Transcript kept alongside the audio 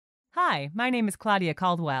Hi, my name is Claudia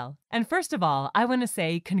Caldwell. And first of all, I want to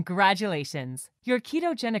say congratulations. Your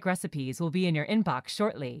ketogenic recipes will be in your inbox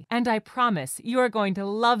shortly, and I promise you are going to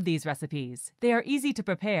love these recipes. They are easy to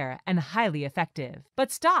prepare and highly effective.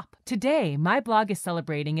 But stop! Today, my blog is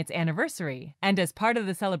celebrating its anniversary, and as part of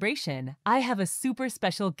the celebration, I have a super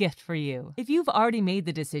special gift for you. If you've already made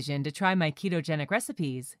the decision to try my ketogenic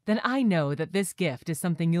recipes, then I know that this gift is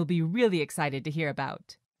something you'll be really excited to hear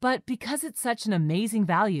about. But because it's such an amazing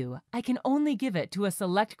value, I can only give it to a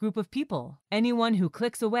select group of people. Anyone who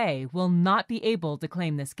clicks away will not be able to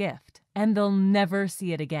claim this gift, and they'll never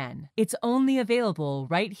see it again. It's only available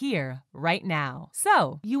right here, right now.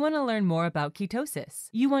 So, you want to learn more about ketosis.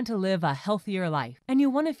 You want to live a healthier life, and you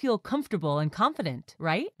want to feel comfortable and confident,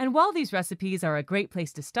 right? And while these recipes are a great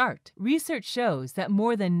place to start, research shows that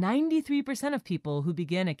more than 93% of people who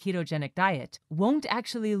begin a ketogenic diet won't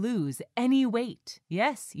actually lose any weight.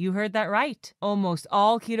 Yes, you heard that right. Almost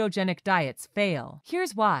all ketogenic diets fail.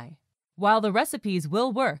 Here's why. While the recipes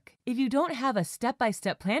will work, if you don't have a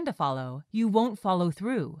step-by-step plan to follow, you won't follow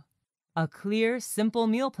through. A clear, simple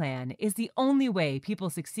meal plan is the only way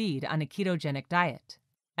people succeed on a ketogenic diet.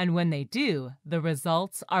 And when they do, the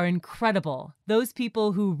results are incredible. Those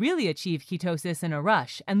people who really achieve ketosis in a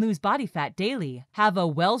rush and lose body fat daily have a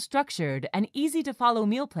well-structured and easy-to-follow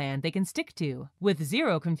meal plan they can stick to, with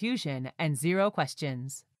zero confusion and zero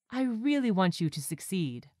questions. I really want you to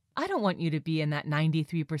succeed. I don't want you to be in that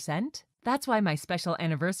 93%. That's why my special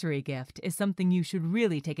anniversary gift is something you should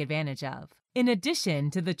really take advantage of. In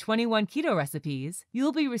addition to the 21 keto recipes,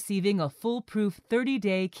 you'll be receiving a foolproof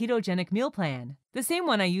 30-day ketogenic meal plan, the same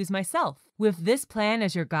one I use myself. With this plan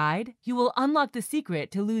as your guide, you will unlock the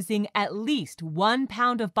secret to losing at least 1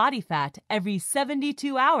 pound of body fat every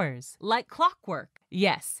 72 hours, like clockwork.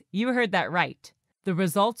 Yes, you heard that right. The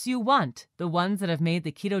results you want, the ones that have made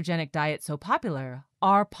the ketogenic diet so popular,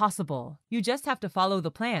 are possible. You just have to follow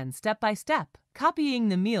the plan step by step, copying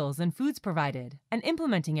the meals and foods provided, and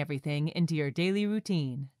implementing everything into your daily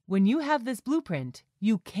routine. When you have this blueprint,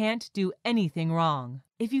 you can't do anything wrong.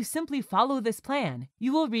 If you simply follow this plan,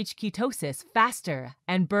 you will reach ketosis faster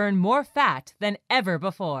and burn more fat than ever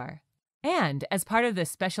before. And as part of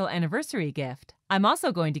this special anniversary gift, I'm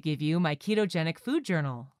also going to give you my ketogenic food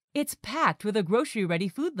journal. It's packed with a grocery-ready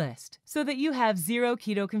food list so that you have zero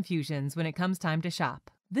keto confusions when it comes time to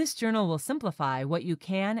shop. This journal will simplify what you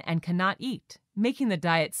can and cannot eat, making the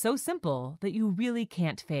diet so simple that you really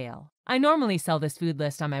can't fail. I normally sell this food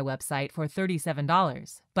list on my website for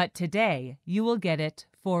 $37, but today you will get it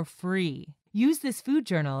for free. Use this food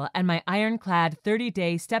journal and my ironclad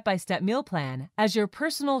 30-day step-by-step meal plan as your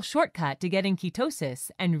personal shortcut to getting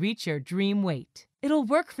ketosis and reach your dream weight. It'll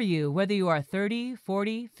work for you whether you are 30,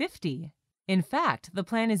 40, 50. In fact, the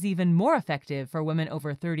plan is even more effective for women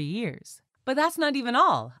over 30 years. But that's not even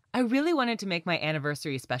all. I really wanted to make my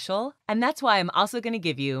anniversary special, and that's why I'm also going to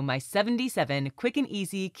give you my 77 quick and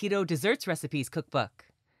easy keto desserts recipes cookbook,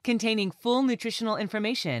 containing full nutritional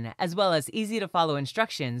information as well as easy-to-follow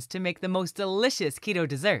instructions to make the most delicious keto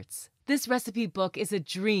desserts. This recipe book is a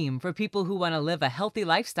dream for people who want to live a healthy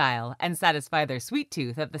lifestyle and satisfy their sweet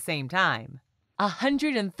tooth at the same time.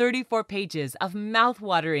 134 pages of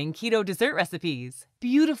mouth-watering keto dessert recipes,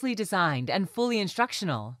 beautifully designed and fully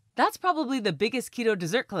instructional. That's probably the biggest keto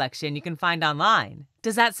dessert collection you can find online.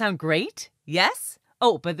 Does that sound great? Yes?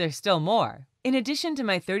 Oh, but there's still more. In addition to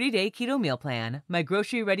my 30-day keto meal plan, my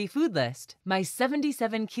grocery-ready food list, my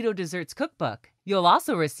 77 keto desserts cookbook, you'll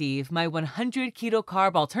also receive my 100 keto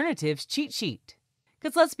carb alternatives cheat sheet.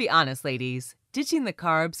 Because let's be honest, ladies, ditching the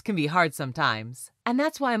carbs can be hard sometimes. And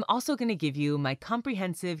that's why I'm also going to give you my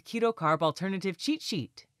comprehensive keto carb alternative cheat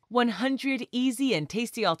sheet. 100 easy and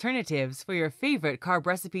tasty alternatives for your favorite carb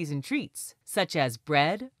recipes and treats, such as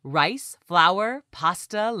bread, rice, flour,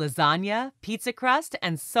 pasta, lasagna, pizza crust,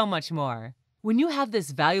 and so much more. When you have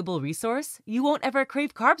this valuable resource, you won't ever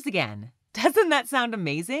crave carbs again. Doesn't that sound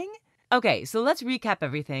amazing? Okay, so let's recap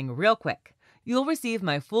everything real quick. You'll receive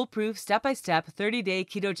my foolproof step-by-step 30-day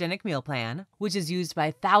ketogenic meal plan, which is used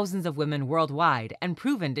by thousands of women worldwide and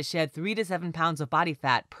proven to shed 3 to 7 pounds of body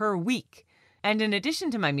fat per week. And in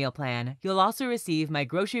addition to my meal plan, you'll also receive my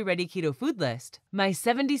grocery-ready keto food list, my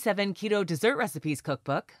 77 keto dessert recipes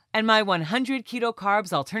cookbook, and my 100 keto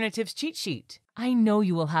carbs alternatives cheat sheet. I know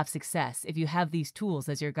you will have success if you have these tools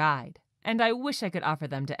as your guide, and I wish I could offer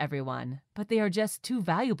them to everyone, but they are just too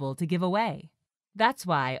valuable to give away. That's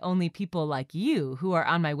why only people like you who are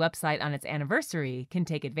on my website on its anniversary can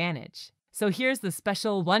take advantage. So here's the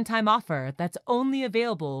special one-time offer that's only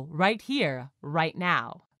available right here, right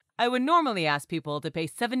now. I would normally ask people to pay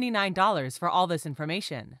 $79 for all this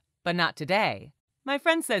information, but not today. My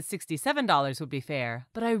friend said $67 would be fair,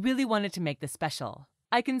 but I really wanted to make this special.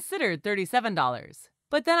 I considered $37.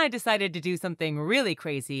 But then I decided to do something really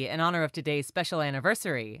crazy in honor of today's special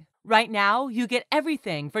anniversary. Right now, you get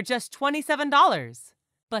everything for just $27.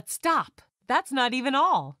 But stop! That's not even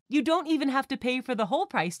all. You don't even have to pay for the whole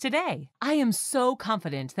price today. I am so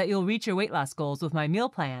confident that you'll reach your weight loss goals with my meal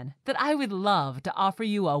plan that I would love to offer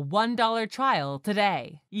you a $1 trial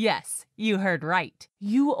today. Yes, you heard right.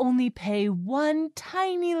 You only pay one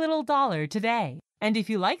tiny little dollar today. And if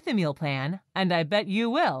you like the meal plan, and I bet you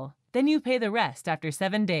will, then you pay the rest after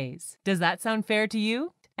 7 days. Does that sound fair to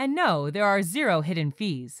you? And no, there are 0 hidden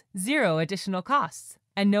fees, 0 additional costs,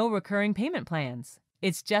 and no recurring payment plans.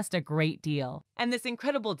 It's just a great deal. And this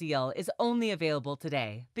incredible deal is only available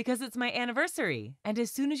today because it's my anniversary. And as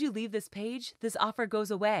soon as you leave this page, this offer goes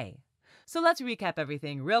away. So let's recap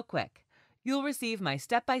everything real quick. You'll receive my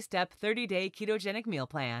step-by-step 30-day ketogenic meal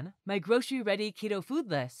plan, my grocery-ready keto food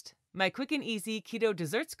list, my quick and easy keto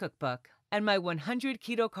desserts cookbook, and my 100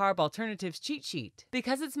 keto carb alternatives cheat sheet.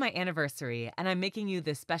 Because it's my anniversary and I'm making you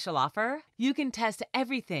this special offer, you can test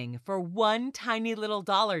everything for one tiny little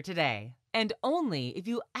dollar today. And only if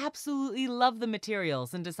you absolutely love the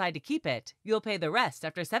materials and decide to keep it, you'll pay the rest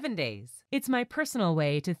after 7 days. It's my personal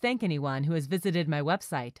way to thank anyone who has visited my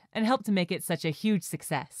website and helped to make it such a huge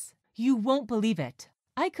success. You won't believe it.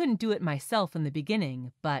 I couldn't do it myself in the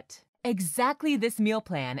beginning, but exactly this meal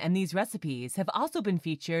plan and these recipes have also been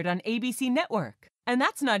featured on ABC Network. And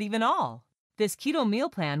that's not even all. This keto meal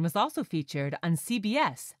plan was also featured on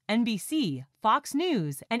CBS, NBC, Fox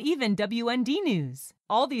News, and even WND News.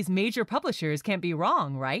 All these major publishers can't be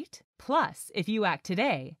wrong, right? Plus, if you act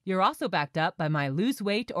today, you're also backed up by my lose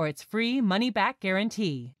weight or it's free money-back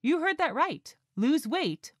guarantee. You heard that right. Lose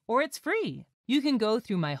weight or it's free. You can go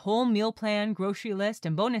through my whole meal plan, grocery list,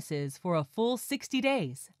 and bonuses for a full 60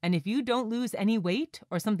 days. And if you don't lose any weight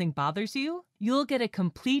or something bothers you, you'll get a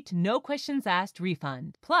complete no questions asked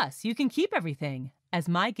refund. Plus, you can keep everything as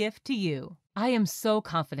my gift to you. I am so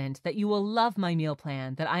confident that you will love my meal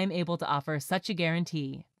plan that I am able to offer such a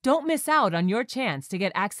guarantee. Don't miss out on your chance to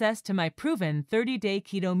get access to my proven 30-day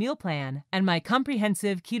keto meal plan and my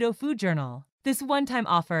comprehensive keto food journal. This one-time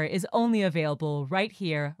offer is only available right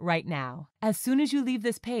here, right now. As soon as you leave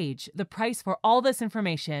this page, the price for all this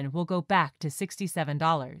information will go back to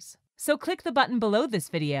 $67. So click the button below this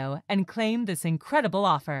video and claim this incredible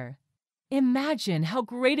offer. Imagine how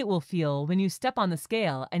great it will feel when you step on the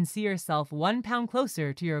scale and see yourself 1 pound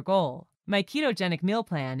closer to your goal. My ketogenic meal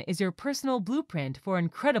plan is your personal blueprint for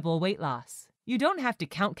incredible weight loss. You don't have to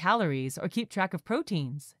count calories or keep track of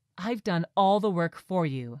proteins. I've done all the work for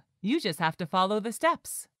you. You just have to follow the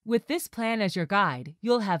steps. With this plan as your guide,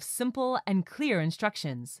 you'll have simple and clear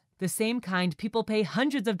instructions, the same kind people pay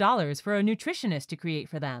hundreds of dollars for a nutritionist to create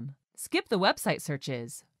for them. Skip the website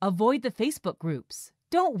searches. Avoid the Facebook groups.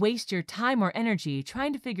 Don't waste your time or energy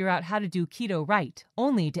trying to figure out how to do keto right,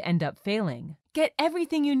 only to end up failing. Get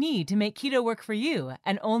everything you need to make keto work for you,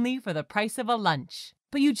 and only for the price of a lunch.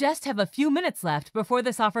 But you just have a few minutes left before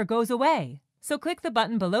this offer goes away. So click the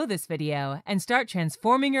button below this video and start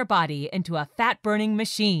transforming your body into a fat-burning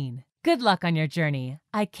machine. Good luck on your journey.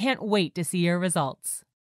 I can't wait to see your results.